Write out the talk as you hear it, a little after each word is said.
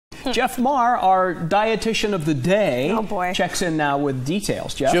Jeff Marr, our dietitian of the day, checks in now with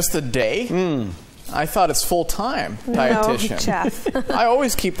details. Jeff? Just the day? I thought it's full-time dietitian. No, Jeff. I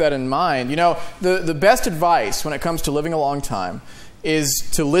always keep that in mind. You know, the best advice when it comes to living a long time is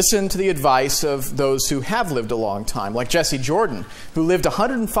to listen to the advice of those who have lived a long time, like Jessie Jordan, who lived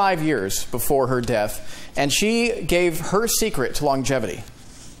 105 years before her death, and she gave her secret to longevity.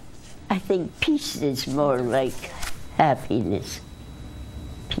 I think peace is more like happiness.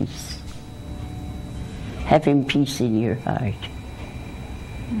 Peace. Having peace in your heart.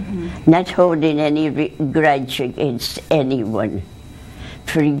 Not holding any grudge against anyone.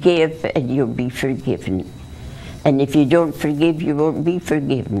 Forgive and you'll be forgiven. And if you don't forgive, you won't be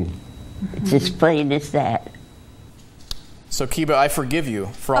forgiven. It's as plain as that. So, Kiba, I forgive you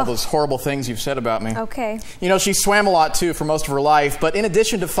for all those horrible things you've said about me. Okay. You know, she swam a lot, too, for most of her life. But in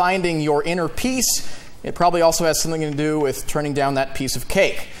addition to finding your inner peace, it probably also has something to do with turning down that piece of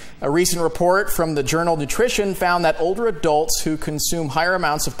cake. A recent report from the journal Nutrition found that older adults who consume higher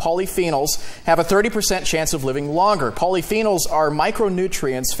amounts of polyphenols have a 30% chance of living longer. Polyphenols are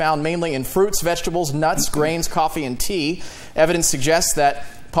micronutrients found mainly in fruits, vegetables, nuts, grains, coffee, and tea. Evidence suggests that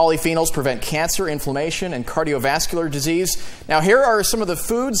polyphenols prevent cancer, inflammation, and cardiovascular disease. Now, here are some of the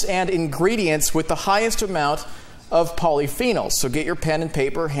foods and ingredients with the highest amount of polyphenols. So get your pen and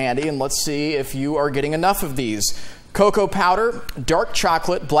paper handy, and let's see if you are getting enough of these. Cocoa powder, dark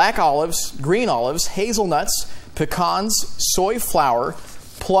chocolate, black olives, green olives, hazelnuts, pecans, soy flour,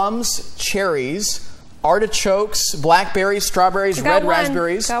 plums, cherries, artichokes, blackberries, strawberries, red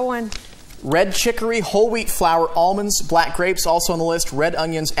raspberries. Got one. Red chicory, whole wheat flour, almonds, black grapes, also on the list, red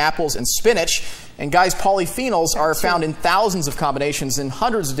onions, apples, and spinach. And guys, polyphenols are found in thousands of combinations in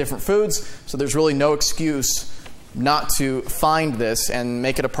hundreds of different foods, so there's really no excuse not to find this and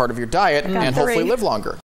make it a part of your diet and hopefully live longer.